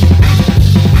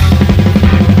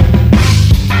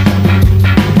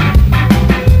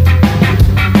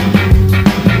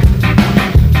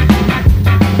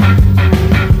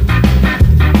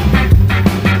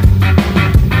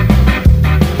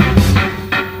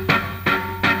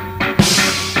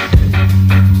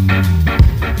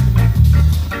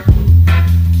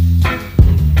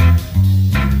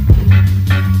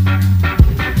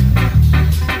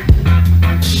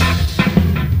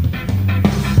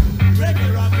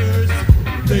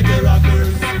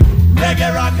 Reggae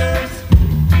rockers,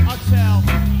 I tell.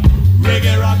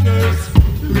 Reggae rockers,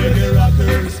 reggae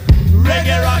rockers,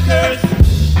 reggae rockers.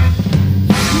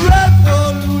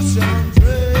 Revolution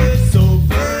is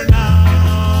over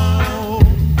now.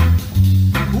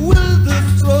 Will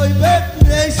destroy bad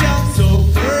nations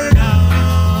over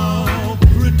now.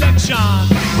 Protection,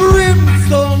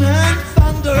 brimstone and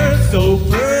thunder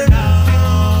over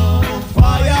now.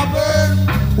 Fire burn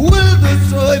will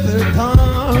destroy the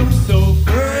towns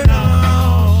over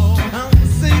now. I'm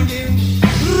singing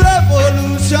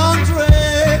revolution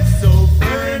tracks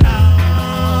over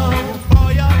now.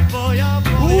 Fire, fire,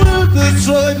 fire will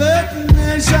destroy the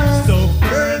nations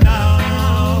over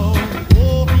now.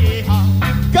 Oh yeah,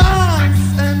 guns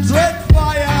and red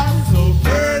fire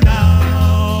over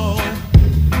now.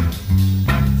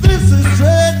 This is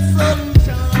red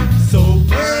sunshine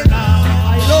over now.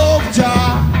 I love Jah.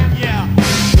 Yeah,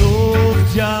 love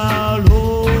Jah,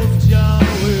 love Jah,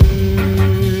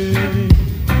 way.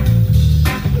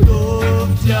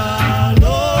 Love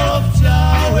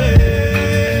Jah, way.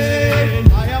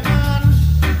 I am man.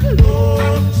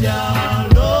 Love Jah,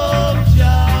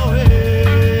 way.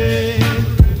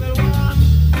 Everyone.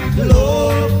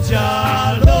 Love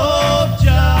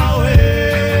Jah,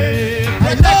 way.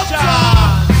 I love Jah.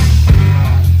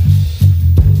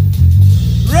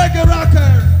 Reggae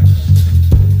Rockers.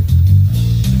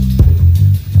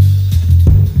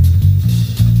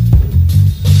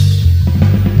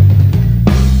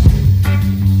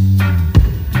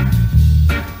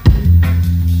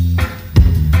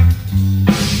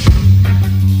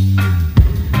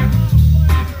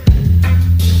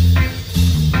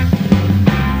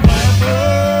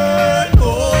 Burn,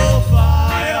 oh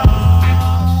fire.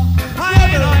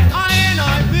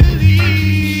 I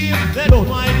believe that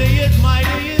my day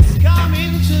is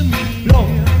coming to me.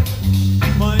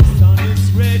 My sun is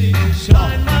ready to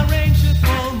shine, my rain to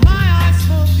fall, my eyes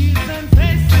for peace and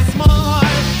face to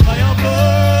smile. Fire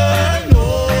burn,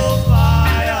 oh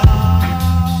fire.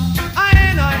 I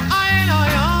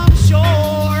am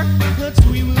sure that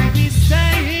we will be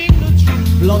saying the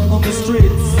truth. Blood on the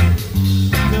streets.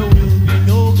 There will be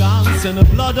no guns and no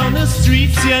blood on the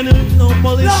streets. Yeah, no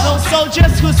police, no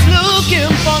soldiers who's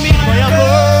looking for me. Fire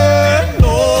burn,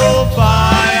 oh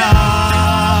fire.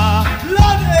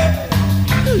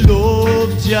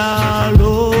 Love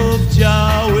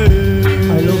Jah, way.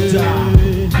 I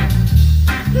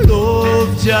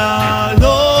love Jah.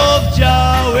 Love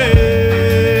Jah, way.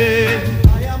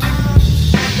 I am man.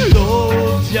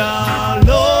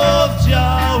 Love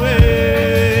Jah,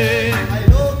 way. I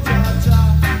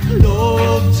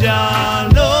love Jah.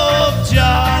 Love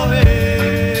Jah,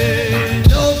 way.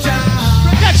 Love Jah.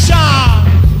 Protection.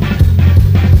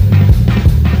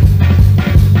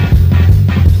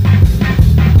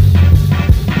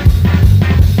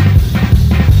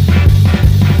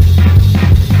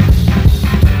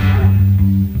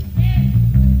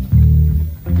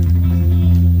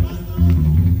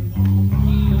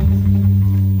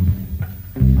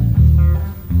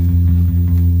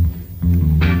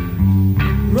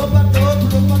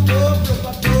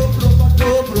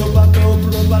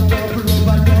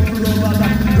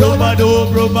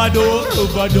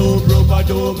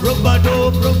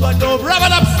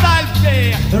 Rub-a-dub style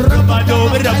play.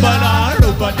 Rub-a-dub,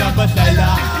 rub-a-da, rub-a-dub style.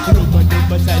 Rub-a-dub style. Rub-a-dub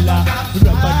style.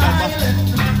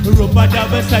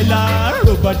 Rub-a-dub style.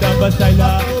 Rub-a-dub style. Rub-a-dub style.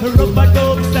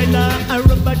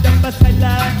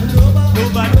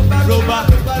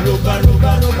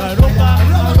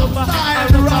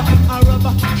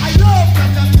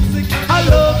 I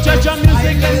love Jaja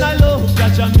music and I love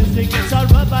Jaja music. It's a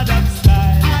rub-a-dub style.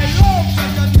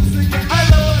 I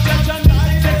love Jaja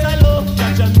music, yes I love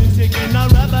Jaja music in a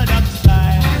rub-a-dub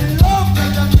style.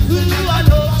 Ooh, I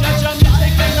love Jaja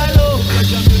music and I love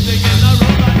Jaja music in a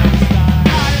rub-a-dub style.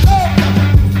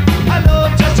 I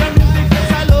love Jaja music,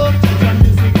 yes I love Jaja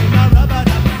music in a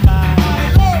rub-a-dub style.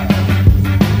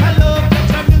 I love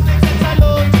Jaja music, yes I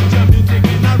love Jaja music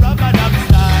in a rub-a-dub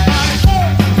style.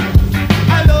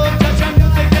 I love Jaja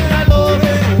music and I love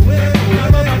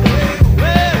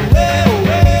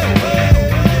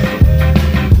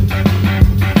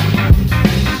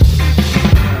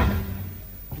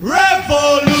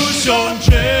Revolution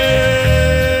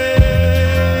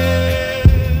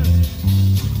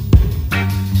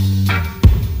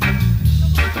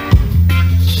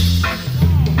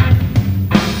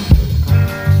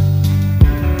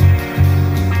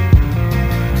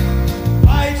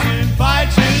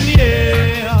fighting,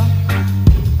 yeah.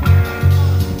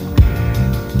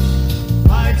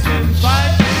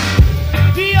 Fighting.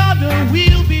 The other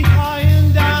will be high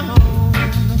and down.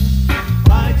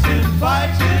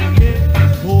 Fighting,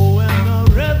 yeah. Oh, when the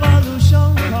revolution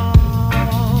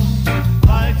comes.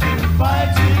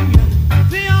 Fighting, yeah.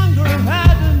 The younger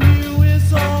had a new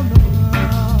is honor.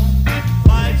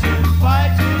 Fighting,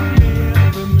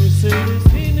 yeah. The missile is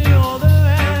in the other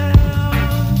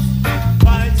hand.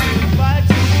 Fighting.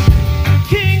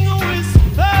 King who is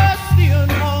thirsty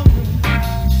and hungry.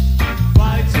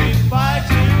 Fighting,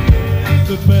 yeah.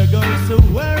 The beggars are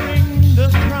wearing the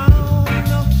crown.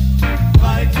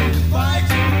 Fighting,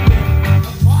 yeah.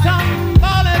 Some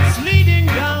bullets leading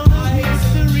down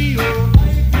history, oh.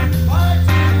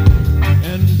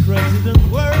 And President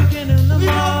working in the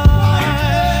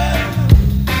mine.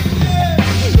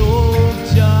 Love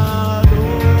Jah,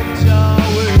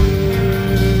 way.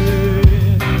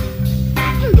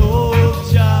 Love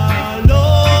Jah,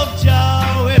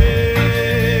 way.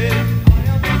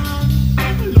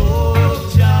 Love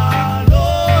Jah,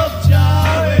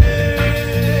 way.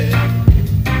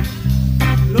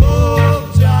 Love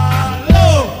Jah,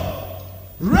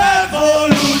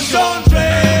 Revolution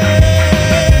train.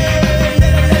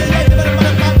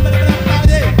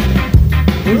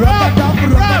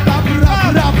 Rub-a-dub,